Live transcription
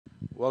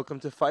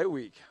welcome to Fight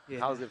Week. Yeah.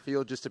 How does it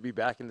feel just to be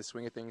back in the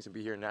swing of things and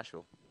be here in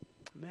Nashville?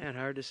 Man,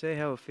 hard to say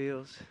how it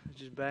feels.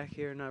 Just back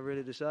here, not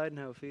really deciding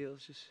how it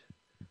feels, just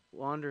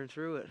wandering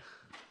through it.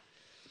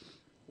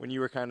 When you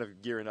were kind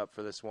of gearing up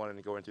for this one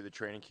and going through the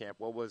training camp,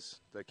 what was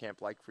the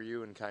camp like for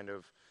you, and kind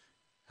of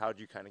how did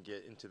you kind of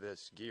get into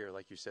this gear,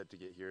 like you said, to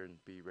get here and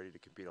be ready to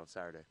compete on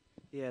Saturday?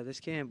 Yeah, this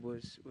camp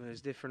was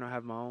different. I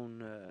have my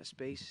own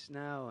space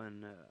now,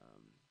 and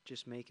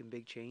just making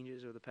big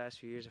changes over the past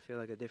few years. I feel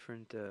like a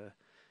different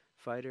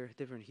fighter,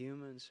 different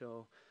human.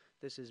 So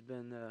this has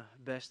been the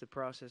best the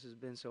process has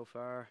been so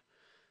far.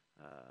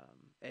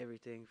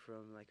 Everything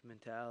from like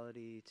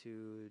mentality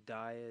to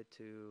diet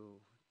to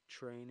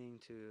training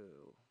to,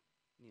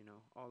 you know,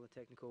 all the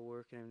technical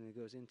work and everything that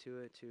goes into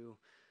it, to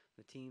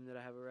the team that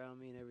I have around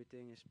me and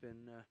everything. It's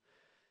been,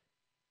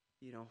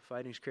 you know,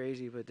 fighting's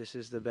crazy, but this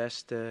is the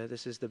best.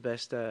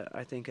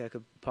 I think I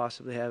could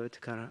possibly have it to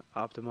kind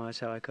of optimize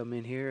how I come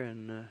in here,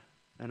 and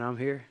I'm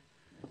here.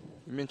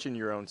 You mentioned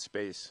your own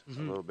space a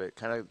little bit.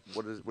 Kind of,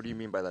 what do you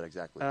mean by that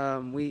exactly?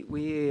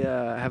 We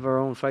have our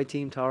own fight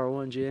team, Tower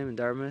One Gym in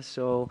Dartmouth.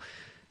 So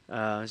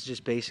it's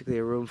just basically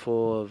a room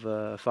full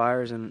of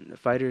fighters and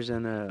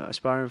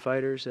aspiring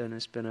fighters, and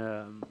it's been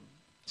a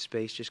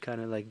space just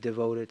kind of like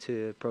devoted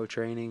to pro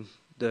training,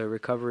 the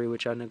recovery,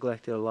 which I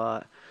neglected a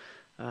lot,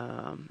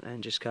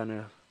 and just kind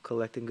of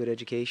collecting good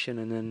education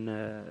and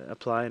then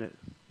applying it.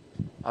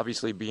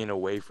 Obviously, being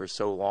away for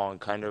so long,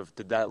 kind of,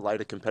 did that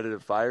light a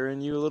competitive fire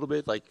in you a little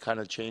bit? Like, kind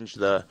of change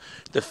the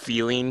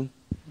feeling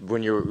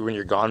when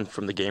you're gone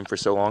from the game for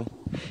so long?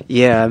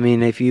 Yeah, I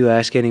mean, if you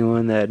ask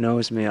anyone that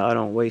knows me, I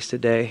don't waste a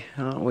day.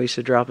 I don't waste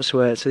a drop of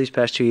sweat. So these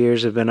past 2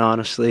 years have been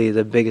honestly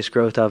the biggest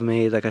growth I've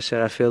made. Like I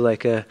said, I feel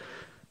like a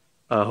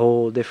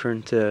whole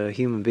different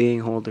human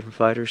being, a whole different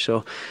fighter.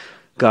 So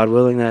God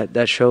willing,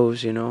 that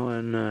shows, you know,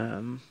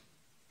 and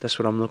that's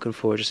what I'm looking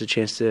for, just a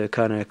chance to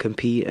kind of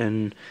compete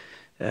and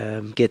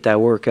get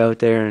that work out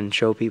there and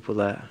show people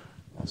that.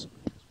 Awesome.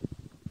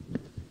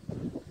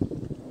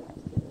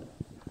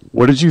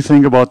 What did you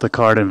think about the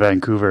card in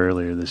Vancouver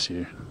earlier this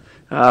year?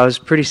 I was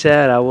pretty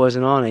sad I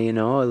wasn't on it, you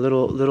know.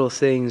 Little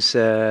things.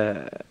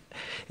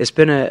 It's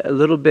been a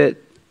little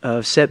bit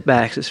of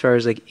setbacks as far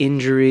as like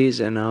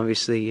injuries, and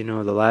obviously, you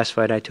know, the last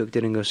fight I took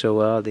didn't go so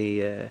well.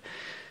 The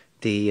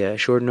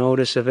short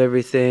notice of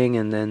everything,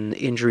 and then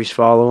injuries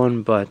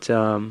following. But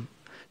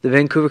the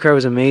Vancouver card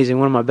was amazing.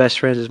 One of my best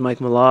friends is Mike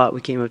Malott.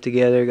 We came up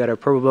together, got our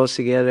purple belts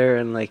together,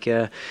 and like,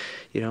 you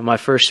know, my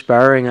first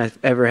sparring I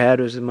ever had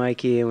was with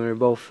Mikey, and we were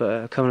both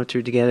coming up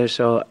through together.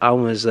 So I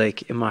was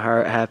like, in my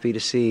heart, happy to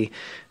see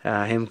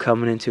him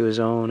coming into his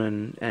own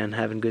and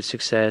having good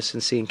success,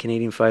 and seeing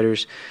Canadian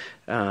fighters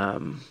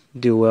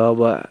do well.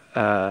 But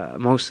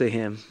mostly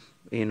him,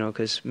 you know,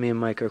 because me and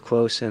Mike are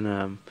close, and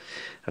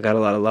I got a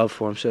lot of love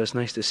for him. So it's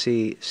nice to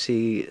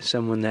see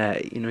someone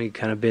that, you know, you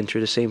kind of been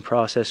through the same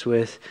process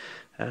with.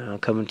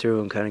 Coming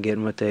through and kind of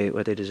getting what they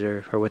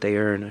deserve, or what they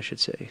earn, I should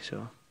say.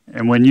 So.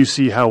 And when you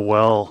see how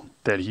well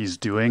that he's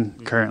doing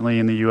currently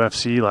in the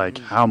UFC, like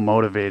how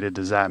motivated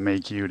does that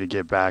make you to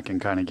get back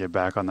and kind of get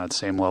back on that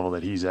same level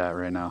that he's at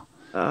right now?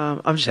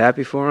 I'm just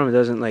happy for him. It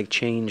doesn't like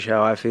change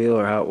how I feel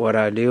or what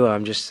I do.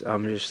 I'm just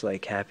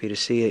like happy to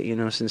see it. You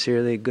know,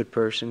 sincerely, good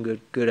person,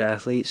 good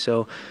athlete.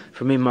 So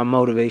for me, my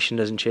motivation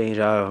doesn't change.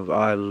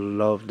 I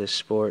love this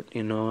sport.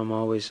 You know, I'm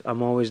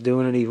always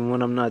doing it, even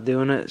when I'm not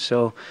doing it.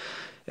 So.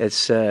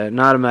 It's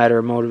not a matter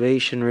of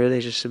motivation, really.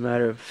 It's just a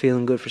matter of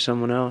feeling good for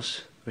someone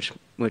else,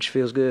 which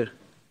feels good.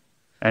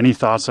 Any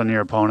thoughts on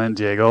your opponent,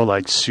 Diego?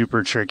 Like,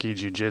 super tricky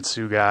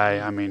jiu-jitsu guy.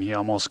 I mean, he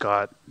almost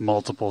got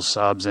multiple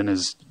subs in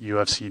his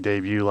UFC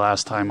debut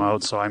last time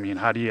out. So, I mean,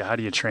 how do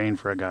you train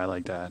for a guy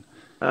like that?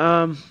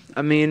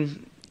 I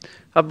mean,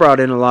 I brought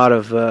in a lot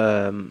of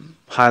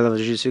high-level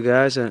jiu-jitsu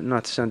guys,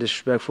 not to sound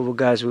disrespectful, but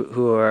guys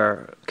who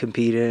are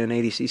competing,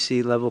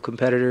 ADCC level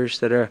competitors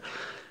that are,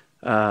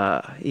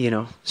 you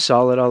know,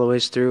 solid all the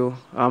ways through.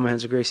 I'm a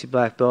Renzo Gracie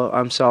black belt.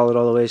 I'm solid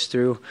all the ways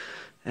through,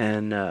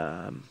 and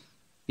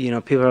you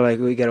know, people are like,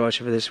 we got to watch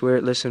for this. We're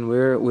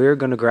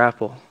going to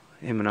grapple.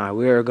 Him and I,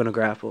 we are going to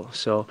grapple.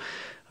 So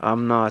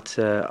I'm not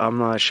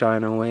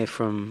shying away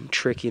from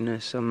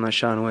trickiness. I'm not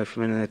shying away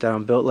from anything like that.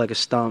 I'm built like a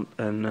stump,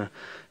 and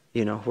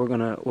you know, we're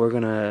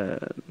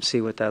gonna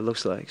see what that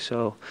looks like.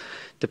 So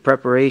the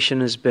preparation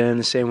has been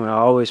the same way I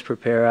always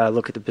prepare. I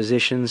look at the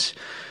positions,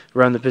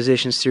 run the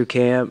positions through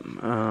camp,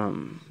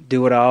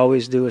 do what I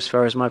always do as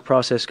far as my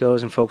process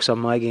goes, and focus on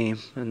my game.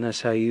 And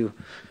that's how you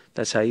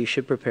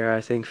should prepare, I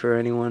think, for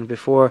anyone,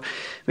 before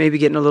maybe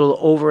getting a little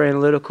over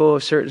analytical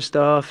of certain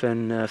stuff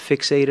and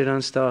fixated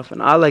on stuff.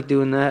 And I like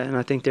doing that, and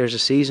I think there's a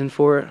season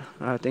for it.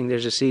 I think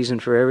there's a season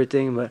for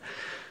everything, but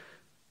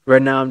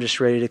right now I'm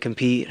just ready to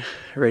compete,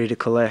 ready to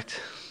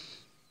collect.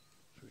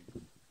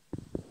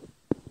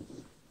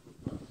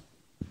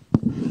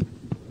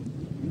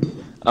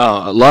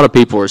 A lot of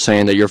people are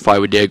saying that your fight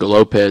with Diego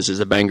Lopes is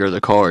a banger of the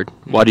card.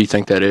 Why do you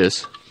think that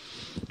is?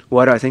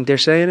 Why do I think they're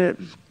saying it?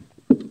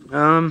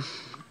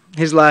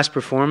 His last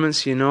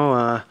performance, you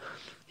know,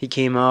 he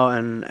came out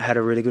and had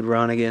a really good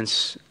run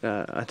against,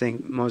 I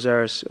think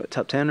Mozart's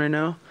top 10 right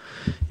now.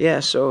 Yeah,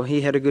 so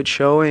he had a good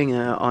showing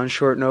on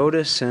short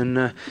notice,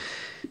 and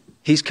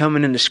he's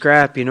coming into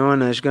scrap, you know,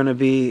 and there's going to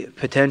be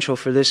potential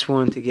for this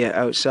one to get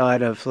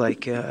outside of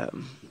like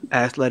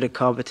athletic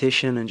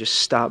competition and just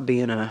stop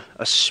being a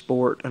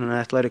sport and an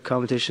athletic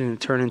competition and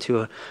turn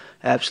into an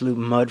absolute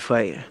mud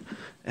fight.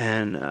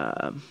 And,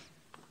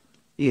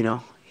 you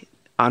know,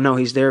 I know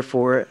he's there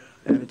for it.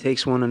 And it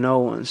takes one to know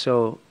one.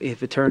 So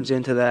if it turns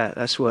into that,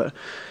 that's what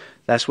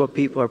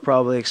people are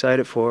probably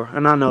excited for.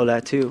 And I know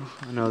that too.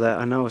 I know that.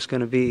 I know it's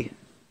going to be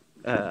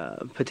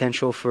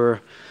potential for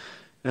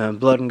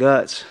blood and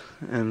guts.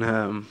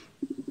 And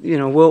you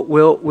know,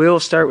 we'll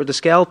start with the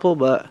scalpel,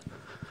 but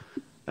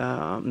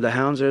the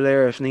hounds are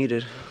there if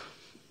needed.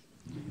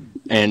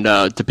 And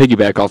to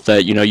piggyback off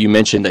that, you know, you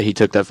mentioned that he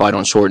took that fight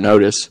on short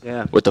notice.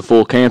 Yeah. With the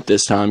full camp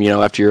this time, you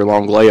know, after your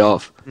long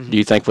layoff, do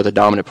you think with a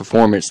dominant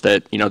performance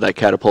that, you know, that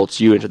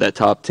catapults you into that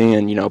top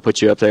 10, you know,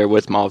 puts you up there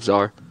with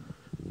Movzar?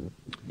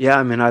 Yeah,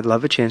 I mean, I'd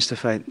love a chance to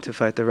fight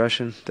the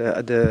Russian,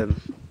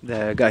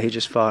 the guy he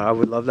just fought. I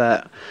would love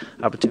that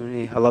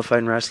opportunity. I love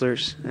fighting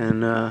wrestlers,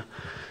 and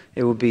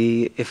it would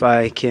be if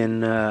I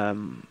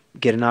can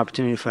get an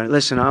opportunity to fight.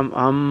 Listen,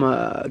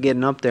 I'm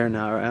getting up there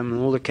now. I'm an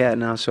older cat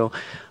now, so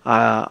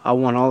I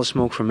want all the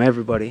smoke from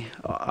everybody.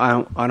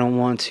 I don't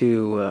want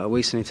to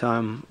waste any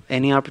time.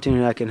 Any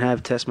opportunity I can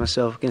have to test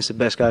myself against the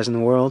best guys in the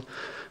world,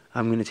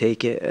 I'm going to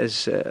take it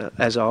as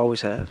I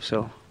always have.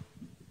 So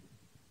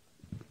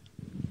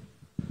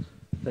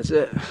that's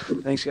it.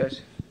 Thanks, guys.